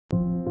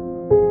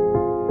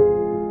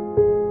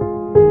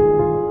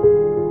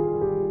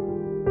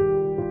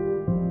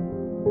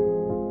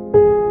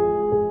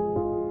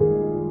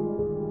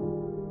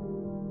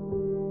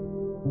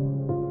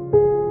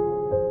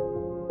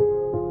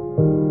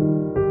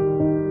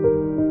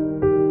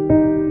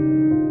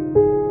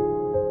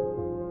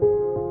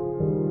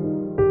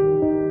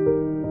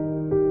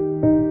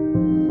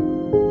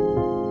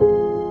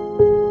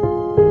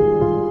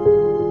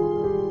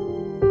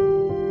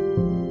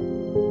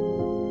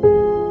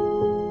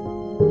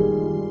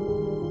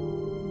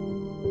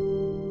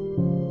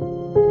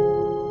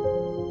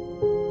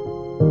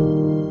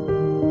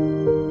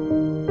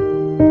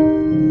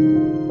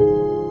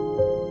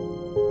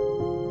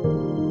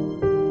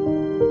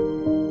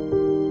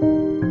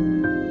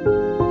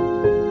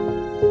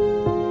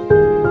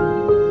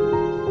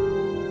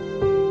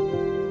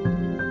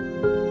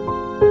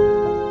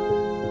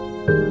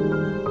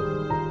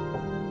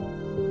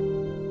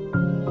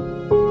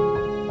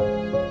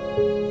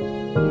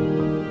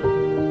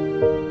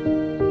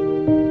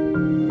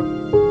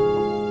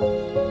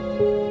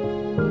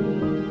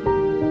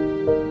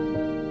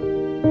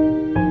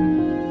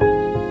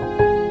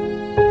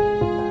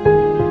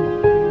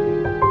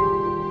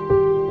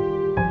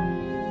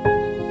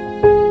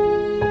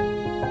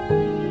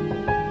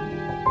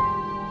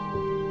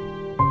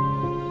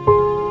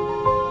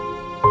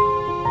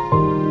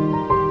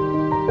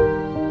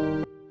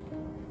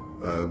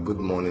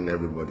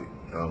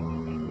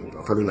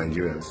fellow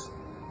Nigerians.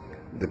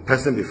 The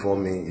person before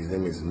me, his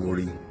name is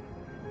Muri.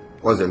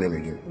 What's your name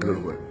again?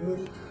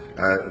 Muri.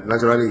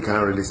 Naturally, he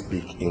can't really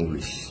speak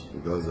English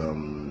because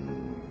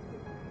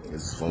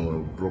it's from a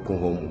broken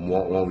home,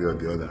 one way or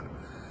the other.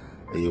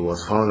 He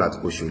was found at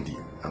Oshodi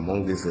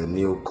among these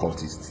new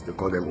cultists. They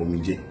call them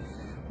Omije.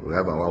 We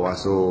have Awawa.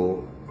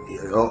 So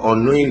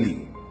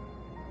unknowingly,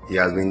 he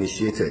has been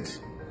initiated,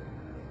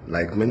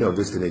 like many of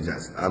those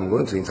teenagers. I'm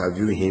going to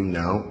interview him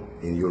now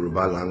in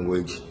Yoruba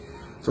language,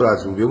 so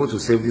that we'll be able to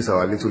save these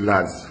our little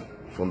lads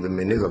from the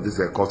menace of this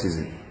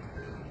cultism.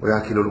 Where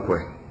are Kilo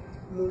Lukwe?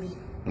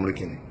 Muri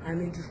Kini.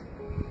 Amidu.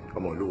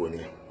 Omo Luwo ni.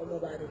 Omo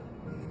Bado.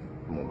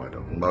 Omo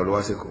Bado. Ngba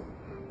Oluwa Seko.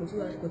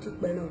 Mo ti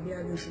pẹ́ náà bí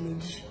aago oṣù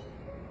méjì.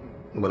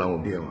 Níbo làwọn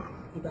òbí ẹ wà?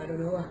 Ìbàdàn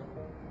náà wà.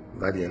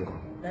 Dádì ẹ ńkọ́?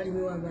 Dádì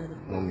mi wà Ìbàdàn.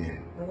 Mọ́mì ẹ?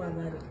 Wọ́n wà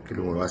Ìbàdàn. Kí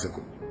ló mú Oluwa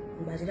Seko?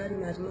 Ìgbà tí dádì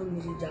mi àti mọ́mì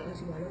mi ti jà wọ́n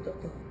ti wà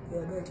lọ́tọ̀ọ̀tọ̀.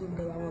 Ìyọ̀dọ̀ tí ń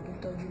bẹ àwọn kí ń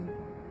tọ́jú mi.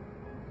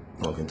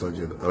 Wọn kì í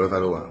tọ́jú ẹ. Ọ̀rọ̀ ta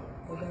ló wà?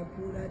 Ọ̀gá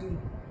kú dádì mi.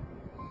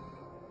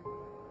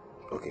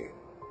 Ok.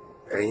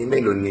 Ẹ̀yin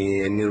mélòó ni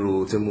ẹni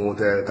ro tí mo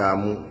tá a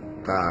mú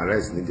tá a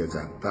arrest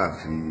níjẹta tá a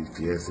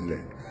fi ẹ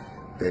sílẹ̀?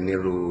 Tẹni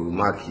ro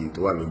máàkì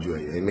tó wà lójú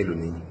ẹ̀, ẹ̀yin mélòó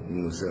ni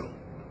nínú cell?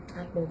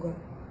 A pọ̀ gan.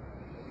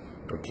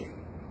 Ok.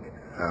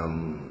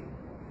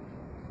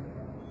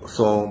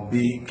 Sọ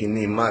bí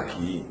kinní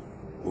máàkì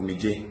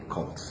Omije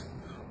cult,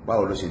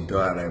 báwo ló ṣe dán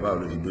ara ẹ, báwo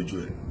ló ṣe dójú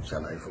ẹ,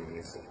 ṣàlàyé fún mi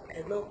nísìnyí.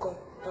 Ẹ̀gbọ́n kan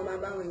tó máa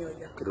bá àwọn èèyàn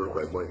jà. Kí lórúkọ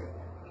ẹ̀gbọ́n yẹn?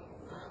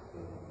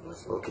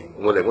 Ok,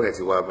 wọn lẹ̀gbọ́n yẹn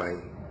ti wá báyìí.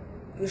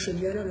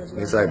 Lóṣòdì ẹ̀ náà ló ti wá.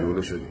 Ní sáìdì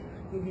olóṣòdì.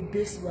 Níbi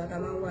bẹ́ẹ̀sì wa ta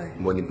máa ń wà ẹ̀.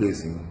 Mo ní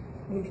bẹ́ẹ̀sì yín.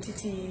 Níbi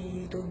títí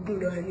tó gùn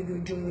lọ ẹ̀ níbi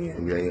ojú orin ẹ̀.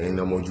 Ibi ẹ̀yin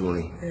ọmọ ojú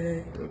orin.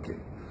 Ok,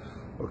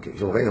 ok,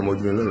 ṣe mo fẹ́ yàn ọmọ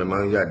ojú orin náà lè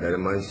máa ń yá àdáyé,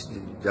 máa ń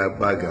já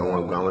báàgì àwọn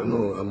ọgbà àwọn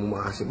náà mo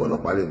máa ṣe bọ́ọ̀lù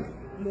pálẹ̀ mi.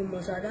 Mo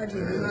mọ̀ sàdájì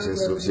mi máa ń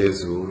ṣe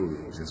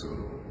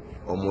sùúrù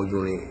ọmọ ojú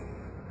orin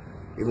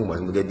ibùn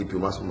gbàtí mo jẹ́ DP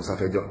mo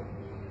sáfẹ́jọ́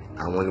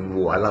àwọn ní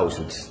gbogbo wàhálà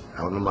Òṣòdì,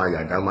 àwọn náà máa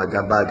yàdá máa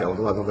já báàgì àwọn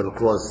tó máa tó fẹ́ lọ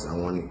cross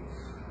àwọn ni,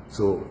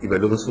 so ibẹ̀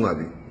ló ń sùn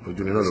àbí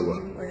ojú orin náà ló wà.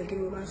 Kí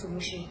ni mo máa ń sọ mo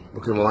ṣe? Bó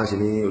kí ni mo máa ń ṣe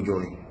ní ojú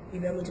orin?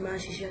 Ibẹ̀ mo ti máa ń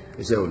ṣiṣẹ́.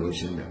 Iṣẹ́ wo ló ń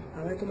ṣe ń bẹ̀?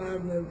 Àwọn tó máa ń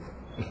ru ẹrù.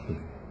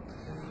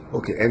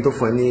 Ok, ẹni tó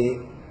fún ẹ ní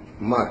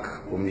Mark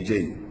Omije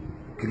yìí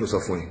kí ló sọ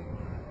fún ẹ?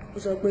 Ó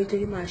sọ pé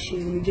torí máa ṣe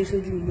omijé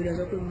sójú mi gbọ́dọ̀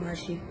sọ pé mo máa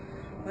ṣe.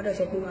 Wọ́n dẹ̀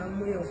sọ pé máa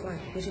mú èèyàn fún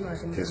àṣì pé ṣé máa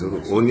ṣe mo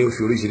máa ṣe. Ó ní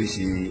fi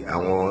oríṣiríṣi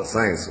àwọn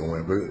science òun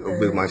ẹ̀ pé ó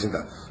gbé machine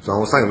ta, so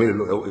àwọn science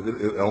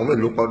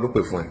mélòó ló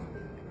pè fún ẹ?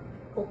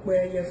 Ó pe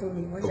ẹyẹ fún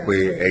mi. Ó pe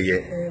ẹyẹ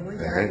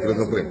kí ló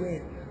tó pè?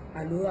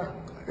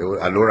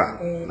 Alora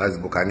láti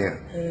Bukania.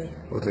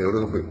 Ó tún yẹ ló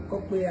tó pè? Ó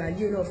pe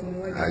ayé náà fún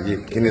mi. Ayé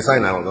kí ni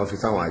sign àwọn kan fi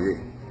sáwọn ayé?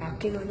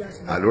 Akínọ́jà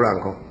sí. Alora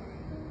nǹkan?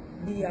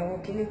 Bí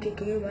àwọn kíní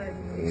kékeré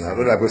báyìí.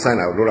 Alora pé sign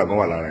Alora gan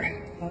wà lára ẹ̀.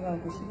 Àwọn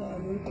àkóso náà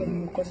lórúkọ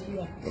mi kọ sí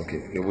wà. Ok,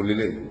 ewu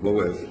lílé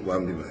gbọ́wọ́ ẹ̀ wá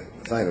ń bíbá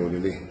sign ewu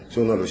lílé ṣé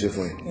ó náà ló ṣe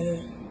fún ẹ?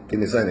 Kí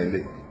ni sign ilé?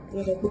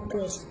 Wọ́n sọ pé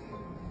cross.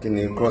 Kí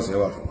ni cross yẹn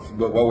wà fún?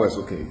 Gbọ́wọ́ ẹ̀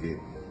sókè ìgbé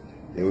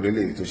ewu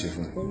lílé tó ṣe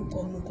fún ẹ?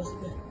 Orúkọ mi kọ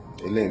síbẹ̀.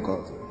 Ilé nǹkan.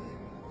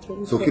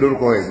 So kí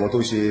lórúkọ ẹ̀gbọ́n tó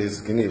ṣe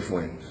kíní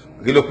fún ẹ?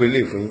 Kí ló pe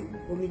ilé fún yín?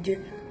 Omije.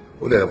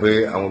 Ó dẹ̀ pé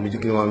àwọn Omije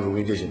kí ni wọ́n ń fi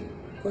Omije ṣe?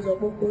 Ó sọ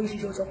pé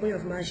oríṣiríṣi ó sọ pé èèyàn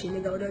fi máa ṣe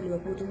nígbà ó dẹ̀ ní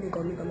ọ̀pọ̀ tó ní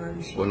nǹkan mi kan máa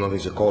rí ṣe. Ó náà fi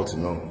ṣe cult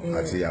náà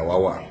àti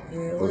àwáwà.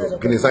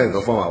 Kí ni sáyẹn tó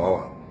fún àwọn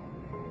àwáwà?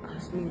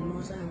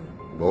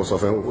 Bọ̀ ó sọ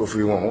fẹ́ ó fi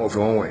wọ́n wọ̀n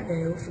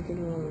ẹ̀. Ó fi kí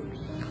ni wọ́n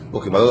wọ̀n.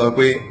 Ok, bàtà sọ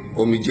pé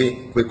Omije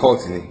pé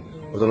cult ni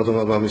ó tọ́nà tó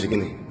máa fi ṣe kí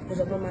ni? Ó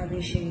sọ pé máa fi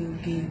ṣe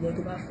ìgbé ìgbọ́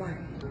tó bá fún àná.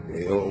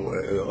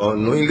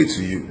 Unknowingly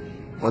to you,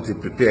 wọ́n ti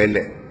prepare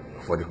lẹ̀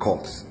for the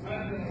cult.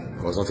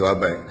 Because wọ́n ti wá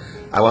báyìí.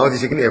 Àwọn ti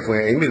ṣe kí ni ẹ̀ fún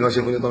ẹ? Ẹ̀yin mélòó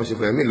ṣe fún ẹ tó ń ṣe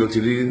fún ẹ? Ẹ̀yin mélòó ti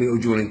rí ní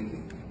ojú orin?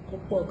 Ó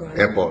pọ̀ gan-an.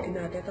 Airport. Kí ni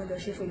àtẹ́tọ́ lọ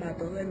ṣe fún mi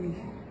àtọ̀rẹ́ mi.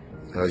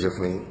 Ẹ ṣe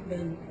fún yín.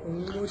 Bẹ́ẹ̀ni, òun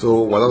ló So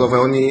wọ́n lọ́sọ fún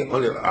ẹ wọ́n ní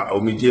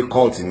Omije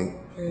cult ni.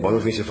 Wọ́n ló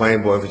fi ṣe fine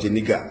boy, fi ṣe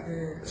nigga.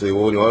 So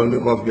ìwọ ni wọ́n ní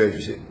kọ́ fi bẹ́ẹ̀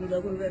fi ṣe. Mo sọ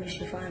pé mo fẹ́ fi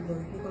ṣe fine boy,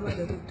 nípa má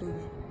jẹ́ kó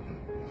tóbi.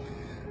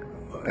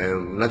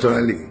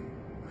 Naturally,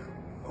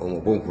 ọmọ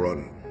òpó nkúrọ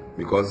ni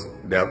because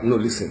they have no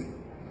listen.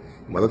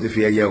 Ìgbà tó ti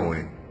fi ẹyẹ wọn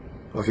ẹ,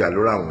 wọ́n fi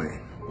àlórà wọn ẹ,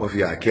 wọ́n fi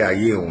àkẹ́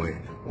ayé wọn ẹ,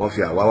 wọ́n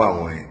fi àwáwà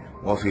wọn ẹ,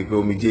 wọ́n fi pé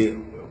Omije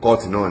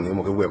kọ́ọ̀tì náà ni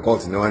mo kẹ́gbẹ́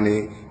kọ́ọ̀tì náà wọ́n ní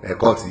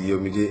kọ́ọ̀tì yìí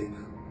Omije.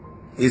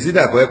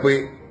 Ìsídàkọ́ ẹ pé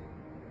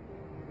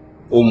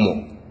o mọ̀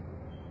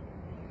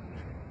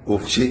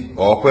òṣè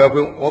ọ̀pẹ́ pé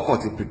wọ́n kàn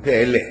ti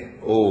prepare lẹ̀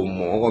o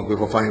mọ̀ wọ́n kàn gbé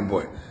for fine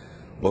boy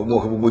gbogbo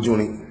gbogbo ojú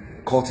ni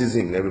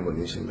cultism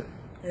everybody ń ṣe mẹ́.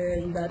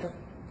 Ìbàdàn.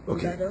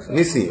 Ok,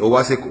 nísìnyí o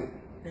wá sẹ́kọ̀ọ́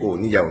o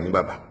níyàwó ní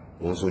bàbá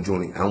òun sojú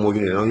rin àwọn ojú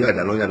rẹ̀ náà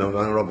yàdá náà yàdá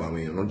náà rọ̀bà àwọn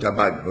èèyàn náà já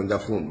báàgì náà já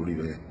fóònù lórí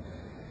rẹ̀.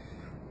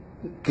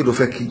 Kí ló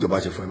fẹ́ kí ìjọba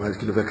ṣe fún ẹ?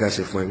 Kí ló fẹ́ ká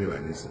ṣe fún ẹ nígbà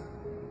nísìnyí?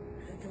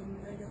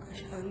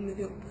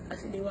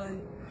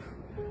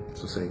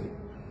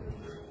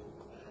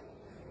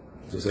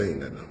 Sọ́sẹ́yìn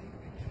dandan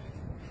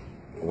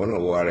ọwọ́ náà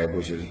wọ ara ẹ bó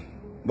ṣe rí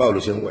báwo ló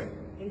ṣe ń wẹ̀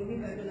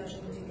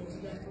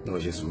náà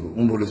ṣe sùúrù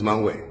ń bolo tí máa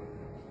ń wẹ̀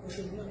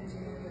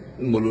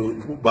ń bolo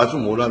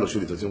bátúmù ó lálọ́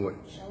ṣòlì tó ti ń wẹ̀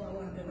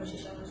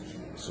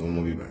sọ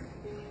mú bíbá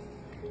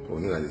òun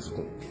ní ìlànà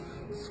ìsìnkú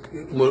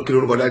kí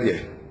lórúkọ dádì ẹ?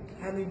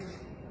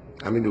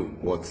 Hamidu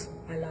what?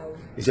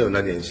 iṣẹ́ òun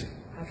dádì ẹ ń ṣe?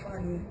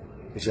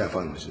 Iṣẹ́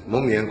àfáànù ṣe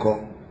mọ́mí ẹ ń kọ́?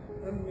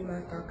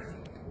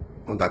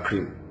 under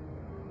cream.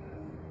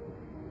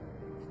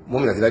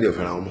 Mommy àti daddy ò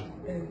fẹ́ra wọn mọ́.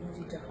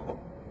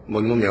 Mo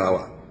ní mommy ẹ wá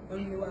wà.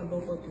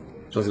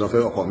 So ti lọ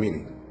fẹ́ ọkọ mi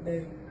ni.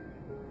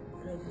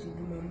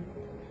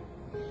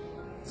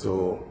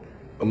 So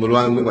ọmọ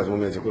olúwa ń gbé ìgbà tí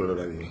mommy ẹ ti kúrò lọ́dọ̀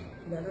daddy.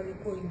 Ìgbà tó ní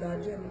kó ìgbà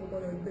díẹ̀ mo kọ́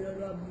lọ gbé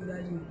lọ́dọ̀ àbúrò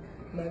daddy mi.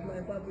 Ìgbà tí mo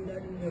ipá àbúrò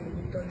daddy mi ẹ̀kọ́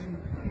tó tọ́jú mi.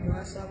 Mo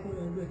wá sá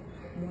kúrò lọ́dọ̀ ẹ̀.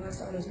 Mo wá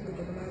sá lọ sí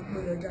ìgbà tó máa ń gbé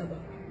lọ́jà àbá.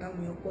 Táwọn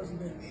èèyàn pọ̀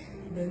síbẹ̀.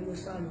 Ibẹ̀ ni mo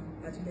sá lọ.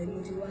 Àti ibẹ̀ ni mo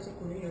ti wá sí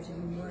kò lẹ́yìn ọ̀sẹ̀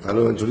mi wá. Ta ló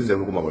ń torí ìṣẹ́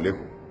kó máa bọ̀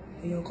lẹ́kọ̀ọ́?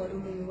 Èèyàn kan ló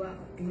mú mi wá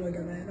inú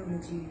ọjà báyìí náà mo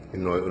ti.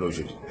 Inú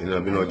olóṣèlú. Inú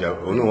ọbí náà ọjà.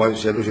 Òun náà wá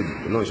ṣiṣẹ́ lóṣèlú.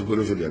 Òun náà ṣubú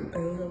lóṣèlú ẹ̀mí.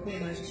 Ẹ̀rọ sọ pé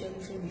màá ṣiṣẹ́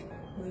lóṣèlú.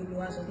 Mo ìlú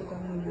wa sọ pé kọ́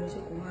mú ìlú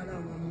ọ̀ṣẹ́ kò wá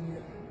láwọn ọmọ mi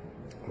lọ.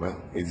 Well,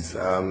 it's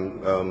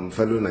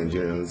fellow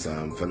Nigerians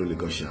and fellow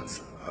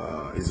Lagosians.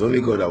 It's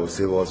only God that will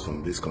save us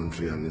from this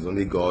country, and it's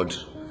only God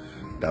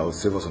that will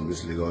save us from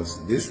this Lagos.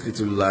 This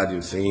little lad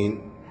you're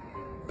saying,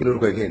 you know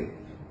again?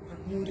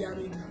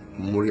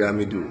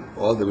 Muriamidu,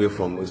 all the way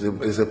from,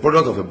 it's a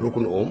product of a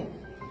broken home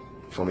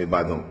from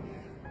Ibadan.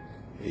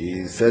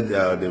 He said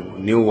the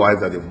new wife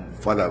that the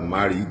father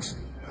married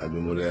had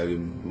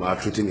been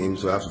maltreating him,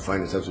 so he has to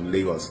find himself to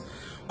Lagos.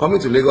 Coming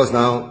to Lagos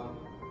now,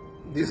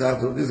 this guy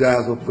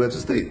has no place to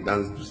stay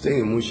than staying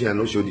in Mushi and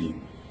Oshodi.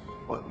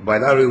 By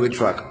that railway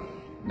track,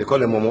 they call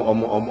them railway,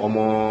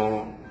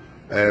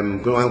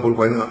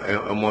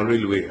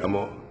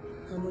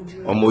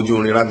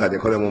 Omojuni, rather, they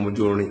call them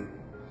Omojuni.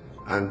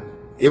 And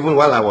even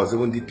while I was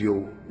even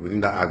DPO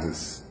within that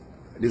axis,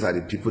 these are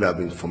the people that have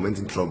been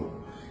fomenting trouble.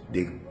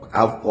 They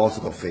have all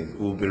sorts of things.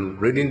 We've been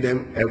raiding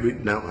them every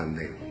now and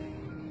then.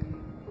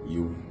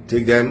 You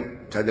take them,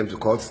 charge them to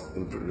court,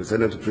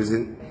 send them to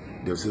prison.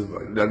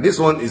 This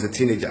one is a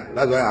teenager.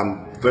 That's why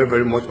I'm very,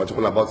 very much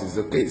particular about this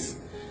case.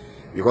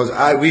 Because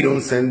we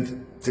don't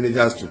send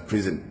teenagers to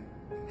prison.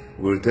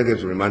 We'll take them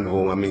to remand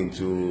home,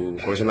 to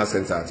correctional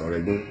centers or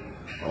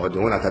the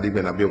one at Adigbe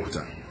and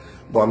Abeokuta.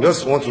 But I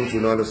just want you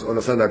to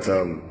understand that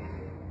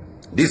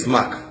this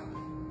mark,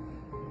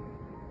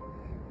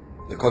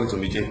 they call it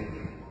Omije,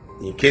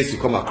 in case you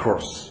come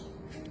across,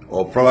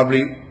 or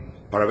probably,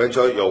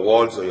 peradventure, your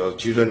wards or your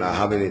children are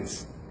having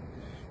it.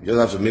 You just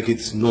have to make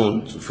it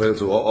known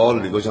to all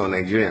Lagosian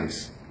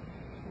Nigerians.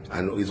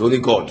 And it's only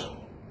God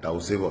that will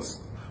save us.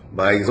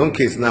 But in his own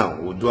case now,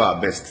 we'll do our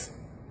best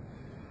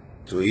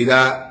to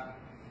either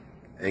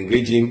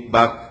engage him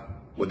back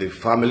with the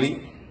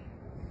family,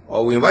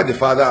 or we invite the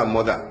father and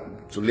mother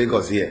to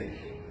Lagos here,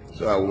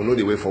 so I will know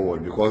the way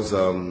forward, because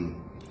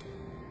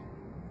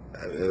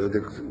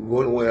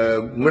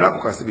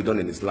miracle can still be done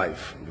in his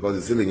life, because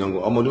he's still a young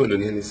boy. I'm not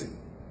doing anything.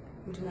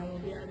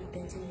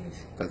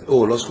 Oh,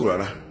 law school,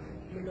 right?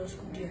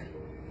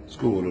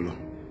 School, no.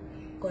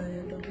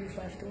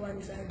 W5, the one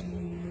inside the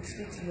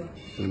street here.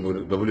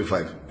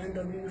 W5. And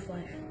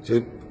W5.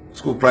 So,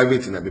 school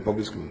private in a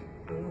public school?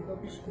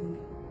 Public school.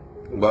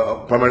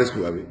 But primary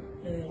school, have you?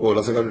 Oh,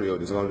 the secondary or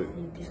the secondary?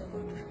 The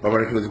secondary.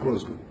 Primary school is the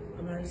school?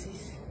 Primary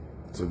 6.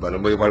 So, but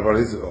nobody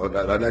primary 6 or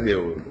that day,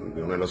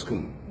 you're not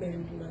school.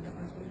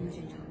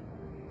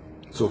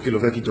 So, kí ló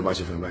fẹ́ kí ìjọba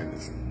ṣe fẹ́ báyìí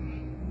nísìn?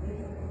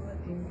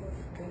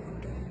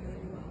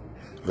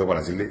 Fẹ́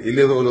padà sí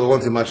ilé wọn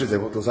ti máa tírìtì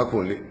tó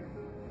sákùn ilé.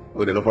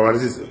 O dẹ̀ lọ primary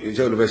 6,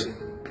 iṣẹ́ olú fẹ́ ṣe?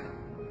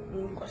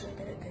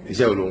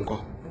 Iṣẹ́ olú ń kọ́?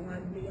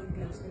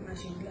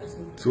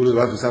 Tí olú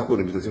bá fi sákùn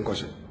níbi tó ti ń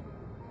kọ́ṣẹ́?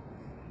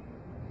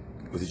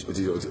 O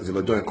ti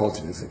lọ join cult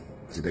nísìn,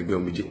 o ti dẹ̀gbẹ́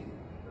omijé.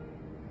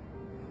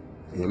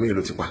 Èèyàn mélòó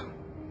ló ti pa?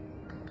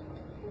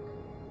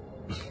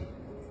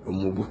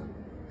 Omugbó.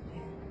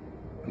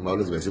 Ìgbà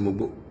olú ti bẹ̀rẹ̀ sí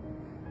mugbó.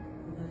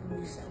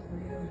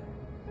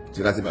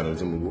 Tí láti Ìbàdàn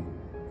tí mugbó.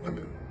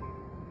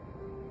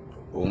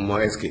 Òun mọ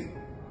SK.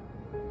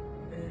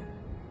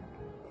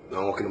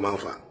 Àwọn kí ló máa ń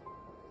fà?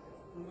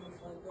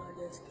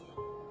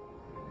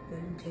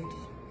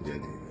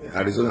 Jẹ̀dí.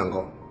 Arizona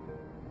ńkọ́?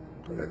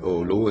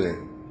 O lówó yẹn.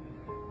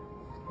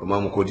 O máa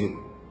ń mu codeine.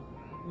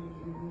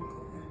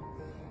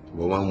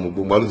 O máa ń mu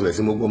gbogbo. Ọmọdún bẹ̀rẹ̀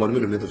sí mugbó. Ọmọdún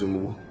mélòó ní tó fi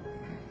mugbó?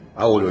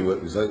 How old were you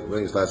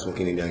when you started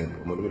smoking in India?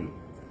 Ọmọdún mélòó?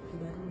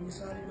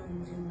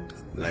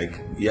 Like,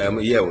 yeah,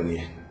 òní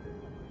ẹ̀.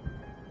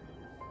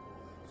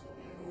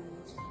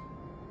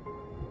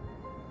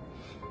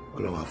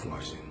 Ọlọ́run á fún wa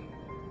ṣe.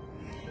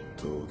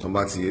 Tó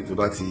bá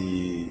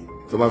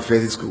fẹ́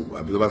sí school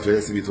àbí tó bá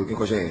fẹ́ síbi tó kí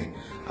kọ́ṣẹ́ yẹn,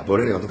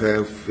 àbọ̀rẹ́ nìkan tó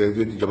fẹ́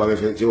ìjọba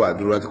fẹ́ tí ó wà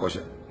dúró láti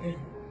kọ́ṣẹ́.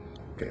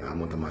 Okay,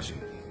 àmọ́ tó máa ṣe.